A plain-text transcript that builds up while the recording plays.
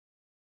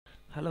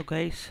Hello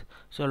guys,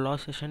 so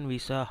last session we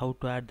saw how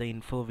to add the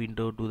info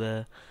window to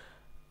the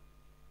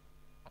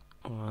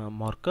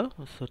marker.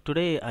 So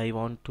today I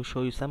want to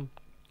show you some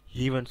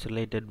events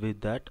related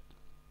with that.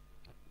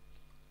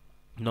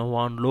 Now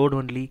on load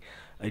only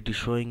it is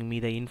showing me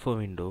the info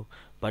window,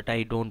 but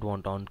I don't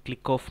want on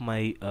click of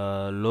my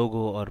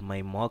logo or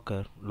my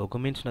marker. Logo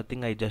means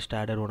nothing, I just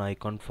added one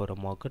icon for a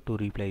marker to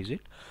replace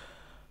it.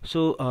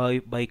 So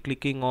by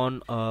clicking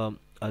on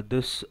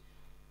this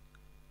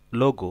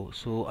logo,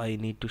 so I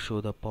need to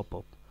show the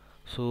pop-up.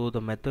 So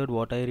the method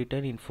what I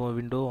written info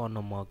window on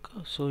a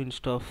marker, so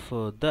instead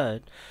of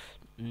that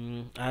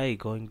I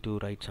going to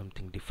write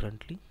something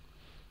differently.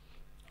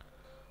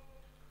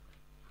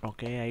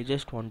 Okay, I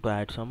just want to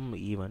add some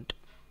event.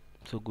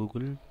 So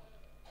Google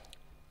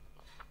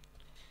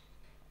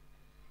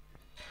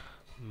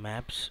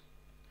Maps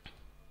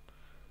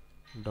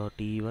dot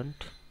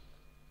event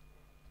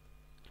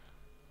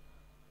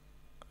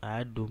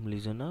add Doom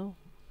listener.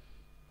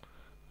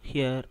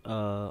 Here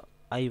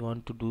I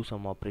want to do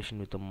some operation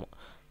with a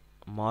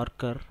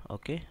marker.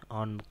 Okay,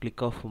 on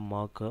click of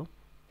marker,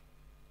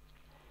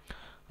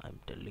 I'm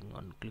telling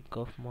on click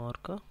of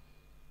marker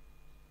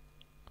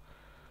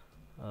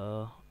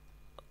uh,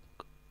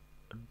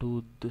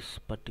 do this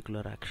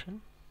particular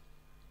action.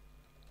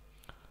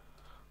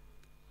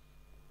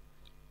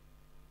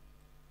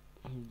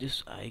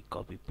 This I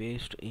copy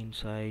paste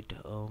inside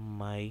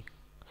my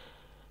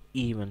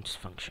events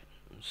function.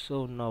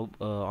 So now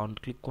on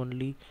click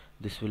only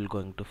this will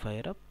going to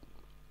fire up.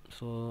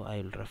 So I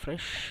will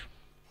refresh.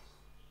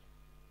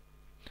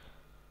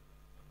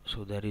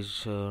 So there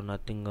is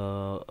nothing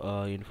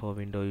info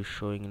window is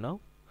showing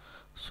now.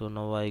 So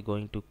now I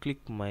going to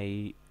click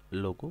my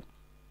logo.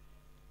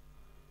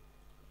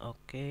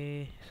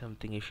 Okay,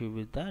 something issue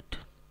with that.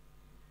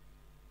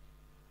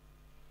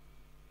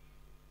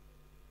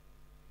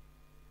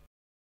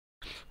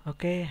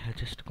 Okay, I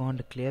just going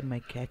to clear my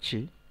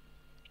cache.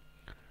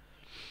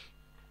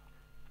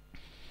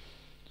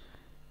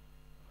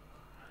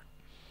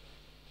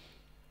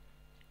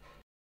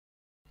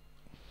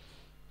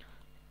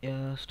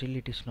 Yeah, still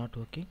it is not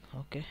working.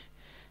 Okay,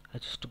 I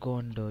just go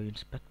and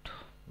inspect.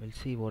 We'll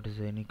see what is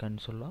any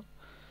console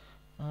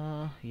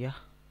log. Yeah,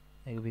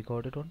 we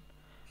got it on.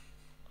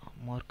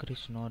 Marker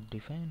is not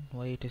defined.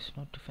 Why it is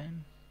not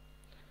defined?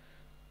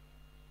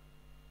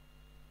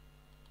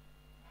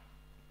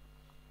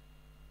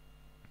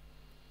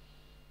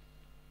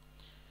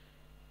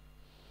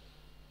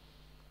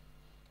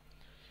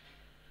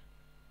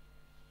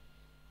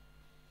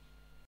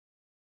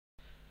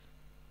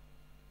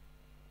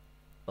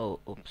 Oh,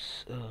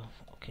 oops.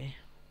 Okay.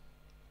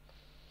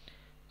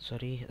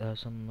 Sorry,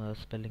 some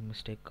spelling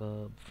mistake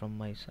from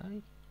my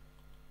side.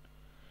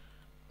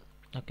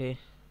 Okay,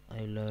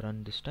 I'll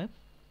run this time.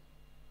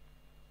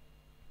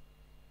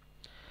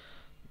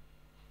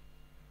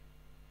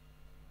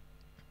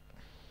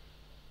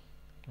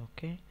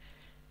 Okay,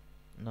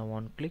 now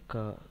one click,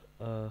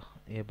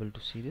 able to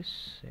see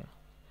this.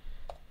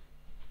 Yeah.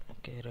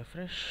 Okay,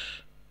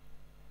 refresh,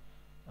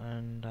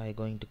 and I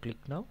going to click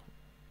now.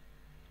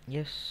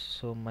 Yes,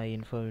 so my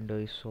info window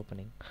is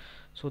opening.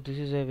 So this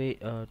is a way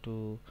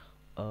to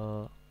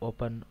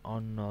open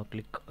on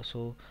click.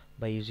 So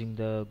by using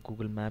the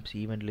Google Maps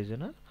event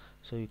listener,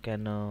 so you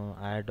can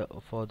add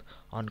for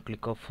on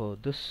click of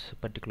this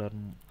particular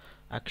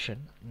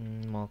action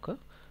marker.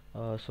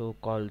 So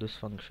call this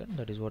function.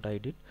 That is what I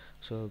did.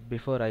 So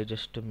before I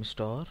just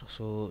missed or,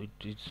 so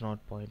it's not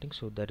pointing.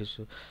 So that is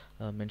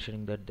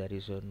mentioning that there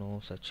is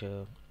no such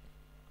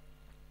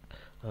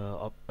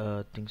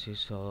things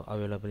is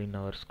available in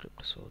our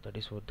script. So that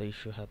is what the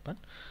issue happened.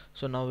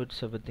 So now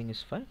it's everything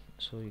is fine,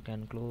 so you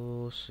can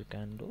close, you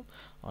can do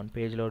on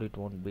page load, it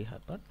won't be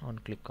happen. On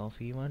click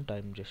of event,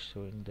 I'm just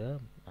showing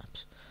the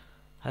maps.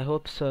 I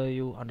hope so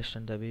you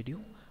understand the video.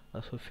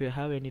 So if you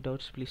have any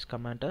doubts, please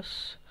comment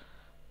us.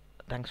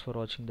 Thanks for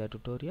watching the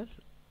tutorial.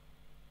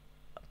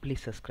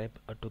 Please subscribe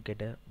to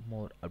get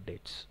more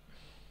updates.